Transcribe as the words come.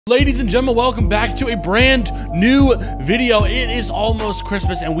Ladies and gentlemen, welcome back to a brand new video. It is almost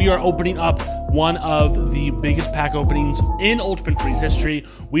Christmas and we are opening up one of the biggest pack openings in Ultimate Freeze history.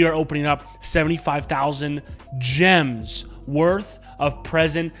 We are opening up 75,000 gems worth of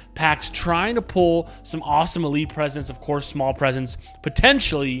present packs, trying to pull some awesome elite presents, of course, small presents,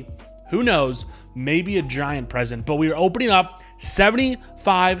 potentially, who knows, maybe a giant present. But we are opening up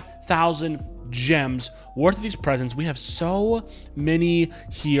 75,000 gems worth of these presents. We have so many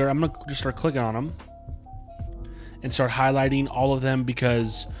here. I'm gonna just start clicking on them and start highlighting all of them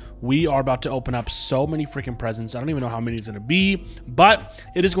because we are about to open up so many freaking presents. I don't even know how many it's going to be, but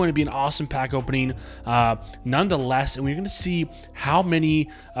it is going to be an awesome pack opening nonetheless. And we're going to see how many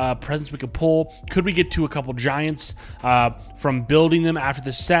presents we could pull. Could we get to a couple giants from building them after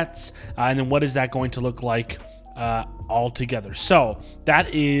the sets? And then what is that going to look like all together? So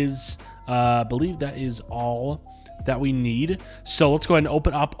that is, I believe that is all that we need. So let's go ahead and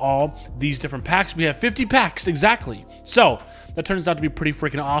open up all these different packs. We have 50 packs exactly. So that turns out to be pretty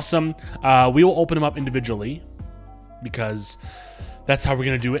freaking awesome. We will open them up individually because that's how we're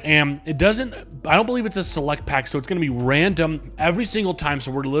gonna do it. And it doesn't, I don't believe it's a select pack, so it's gonna be random every single time.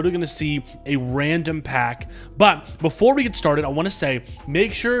 So we're literally gonna see a random pack. But before we get started, I wanna say,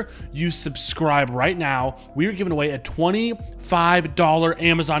 make sure you subscribe right now. We are giving away a $25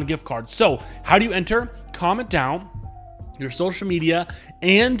 Amazon gift card. So how do you enter? Comment down your social media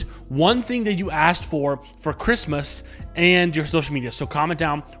and one thing that you asked for Christmas and your social media. So comment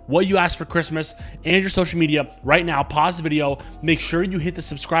down what you asked for Christmas and your social media right now. Pause the video. Make sure you hit the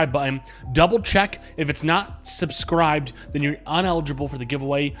subscribe button. Double check if it's not subscribed, then you're ineligible for the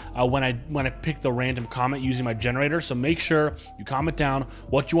giveaway when I pick the random comment using my generator. So make sure you comment down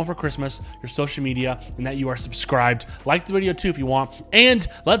what you want for Christmas, your social media, and that you are subscribed. Like the video too if you want. And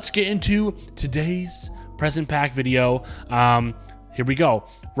let's get into today's present pack video. Here we go.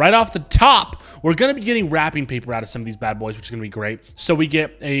 Right off the top, we're going to be getting wrapping paper out of some of these bad boys, which is going to be great. So we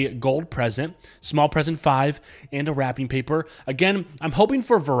get a gold present, small present 5, and a wrapping paper. Again, I'm hoping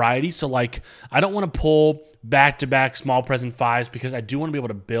for variety. So like, I don't want to pull back-to-back small present 5s because I do want to be able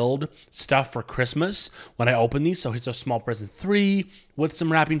to build stuff for Christmas when I open these. So it's a small present 3 with some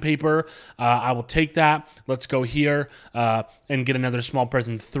wrapping paper. I will take that. Let's go here and get another small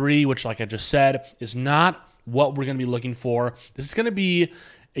present 3, which like I just said, is not what we're going to be looking for. This is going to be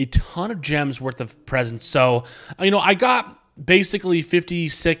a ton of gems worth of presents. So, you know, I got basically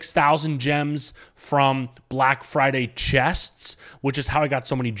 56,000 gems from Black Friday chests, which is how I got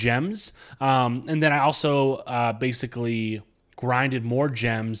so many gems. And then I also basically grinded more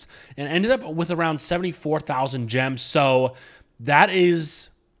gems and ended up with around 74,000 gems. So that's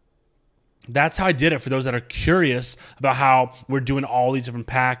how I did it for those that are curious about how we're doing all these different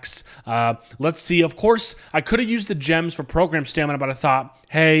packs. Let's see. Of course, I could have used the gems for program stamina, but I thought,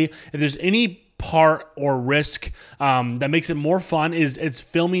 hey, if there's any part or risk that makes it more fun is it's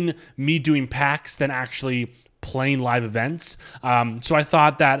filming me doing packs than actually playing live events. So I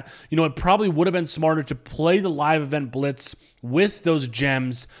thought that, you know, it probably would have been smarter to play the live event blitz with those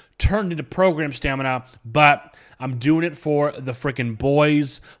gems turned into program stamina, but I'm doing it for the freaking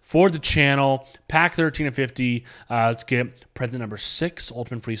boys, for the channel. Pack 13 of 50. Let's get present number 6,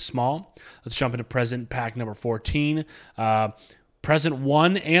 Ultimate Freeze Small. Let's jump into present pack number 14. Present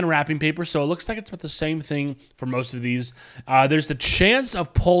 1 and wrapping paper. So it looks like it's about the same thing for most of these. There's the chance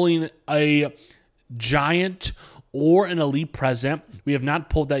of pulling a giant or an elite present. We have not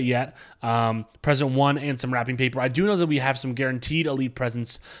pulled that yet. Present 1 and some wrapping paper. I do know that we have some guaranteed elite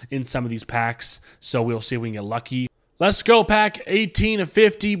presents in some of these packs, so we'll see if we can get lucky. Let's go, pack 18 of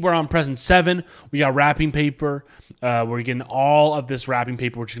 50. We're on present 7. We got wrapping paper. We're getting all of this wrapping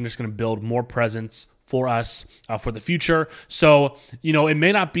paper, which is just going to build more presents for us for the future. So, you know, it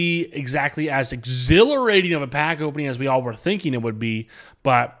may not be exactly as exhilarating of a pack opening as we all were thinking it would be,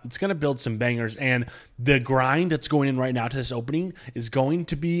 but it's going to build some bangers. And the grind that's going in right now to this opening is going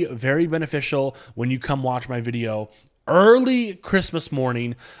to be very beneficial when you come watch my video early Christmas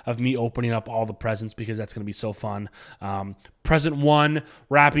morning of me opening up all the presents, because that's going to be so fun. Present 1,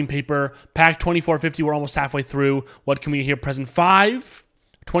 wrapping paper, pack 2450. We're almost halfway through. What can we hear? Present 5.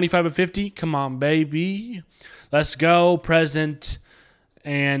 25 of 50. Come on, baby. Let's go. Present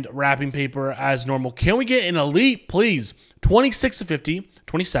and wrapping paper as normal. Can we get an elite, please? 26 of 50.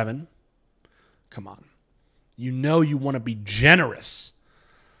 27. Come on. You know you want to be generous.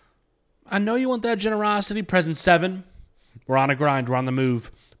 I know you want that generosity. Present 7. We're on a grind. We're on the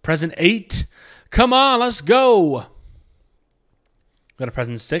move. Present 8. Come on, let's go. Got a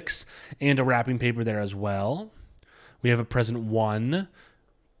present 6 and a wrapping paper there as well. We have a present 1.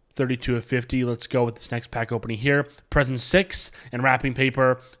 32 of 50. Let's go with this next pack opening here. Present 6 and wrapping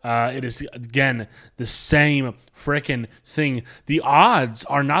paper. It is, again, the same freaking thing. The odds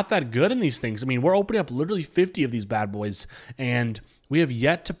are not that good in these things. I mean, we're opening up literally 50 of these bad boys, and we have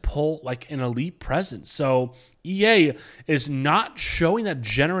yet to pull like an elite present. So EA is not showing that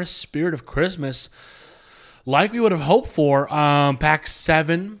generous spirit of Christmas like we would have hoped for. Pack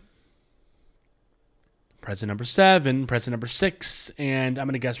 7. Present number 7, present number 6, and I'm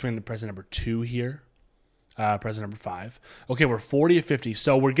going to guess we're going to present number 2 here. Present number 5. Okay, we're 40 of 50,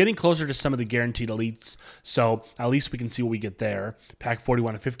 so we're getting closer to some of the guaranteed elites, so at least we can see what we get there. Pack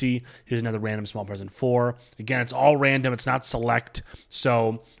 41 of 50. Here's another random small present 4. Again, it's all random. It's not select,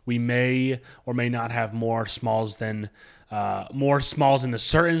 so we may or may not have more smalls in the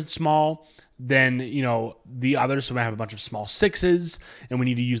certain small than, you know, the others. So we have a bunch of small 6s, and we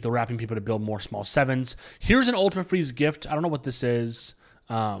need to use the wrapping paper to build more small 7s. Here's an Ultimate Freeze gift. I don't know what this is.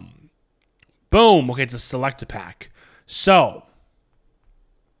 Boom. Okay, it's a select pack. So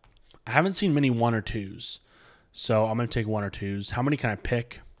I haven't seen many 1 or 2s. So I'm going to take 1 or 2s. How many can I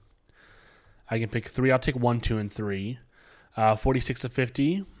pick? I can pick 3. I'll take 1, 2, and 3. 46 of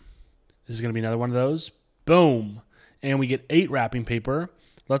 50. This is going to be another one of those. Boom. And we get 8 wrapping paper.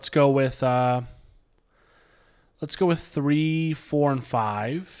 Let's go with 3, 4, and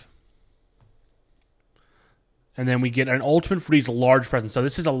 5. And then we get an Ultimate Freeze large present. So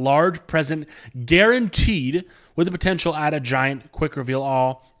this is a large present guaranteed with the potential at a giant quick reveal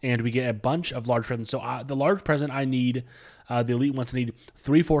all. And we get a bunch of large presents. So the large present I need, the elite ones I need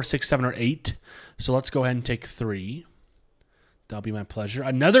 3, 4, 6, 7, or 8. So let's go ahead and take 3. That'll be my pleasure.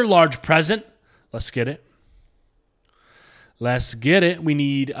 Another large present. Let's get it. Let's get it. We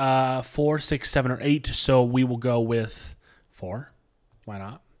need 4, 6, 7, or 8. So we will go with 4. Why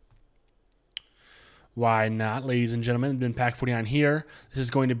not? Why not, ladies and gentlemen? Been pack 49 here. This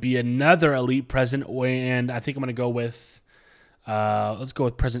is going to be another elite present, and I think I'm going to go with, let's go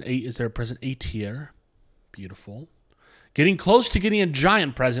with present 8. Is there a present 8 here? Beautiful. Getting close to getting a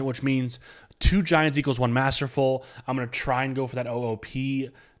giant present, which means 2 giants equals 1 masterful. I'm going to try and go for that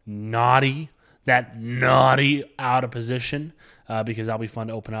OOP naughty. That naughty out of position, because that'll be fun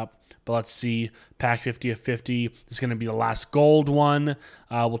to open up. But let's see. Pack 50 of 50. This is going to be the last gold one.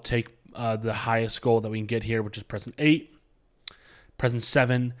 We'll take the highest gold that we can get here, which is present 8, present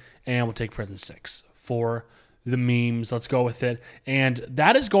 7, and we'll take present 6 for the memes. Let's go with it. And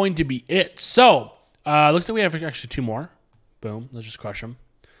that is going to be it. So, looks like we have actually 2 more. Boom. Let's just crush them.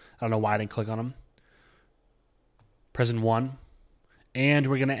 I don't know why I didn't click on them. Present 1. And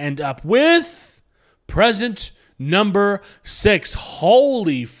we're going to end up with present number 6.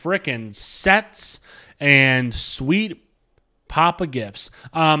 Holy frickin' sets and sweet Papa gifts.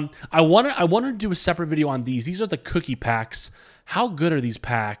 I want to do a separate video on these. These are the cookie packs. How good are these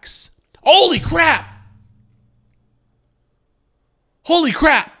packs? Holy crap! Holy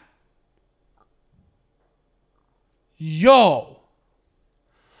crap! Yo!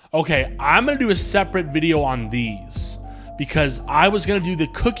 Okay, I'm going to do a separate video on these, because I was going to do the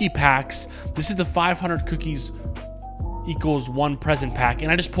cookie packs. This is the 500 cookies equals 1 present pack,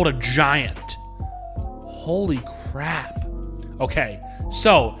 and I just pulled a giant. Holy crap. Okay,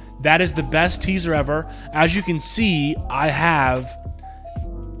 so that is the best teaser ever. As you can see, I have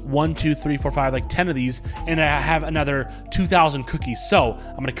 1, 2, 3, 4, 5, like 10 of these, and I have another 2,000 cookies. So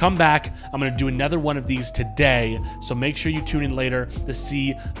I'm going to come back. I'm going to do another one of these today. So make sure you tune in later to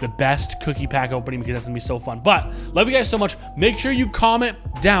see the best cookie pack opening, because that's going to be so fun. But love you guys so much. Make sure you comment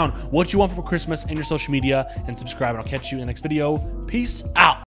down what you want for Christmas and your social media, and subscribe, and I'll catch you in the next video. Peace out.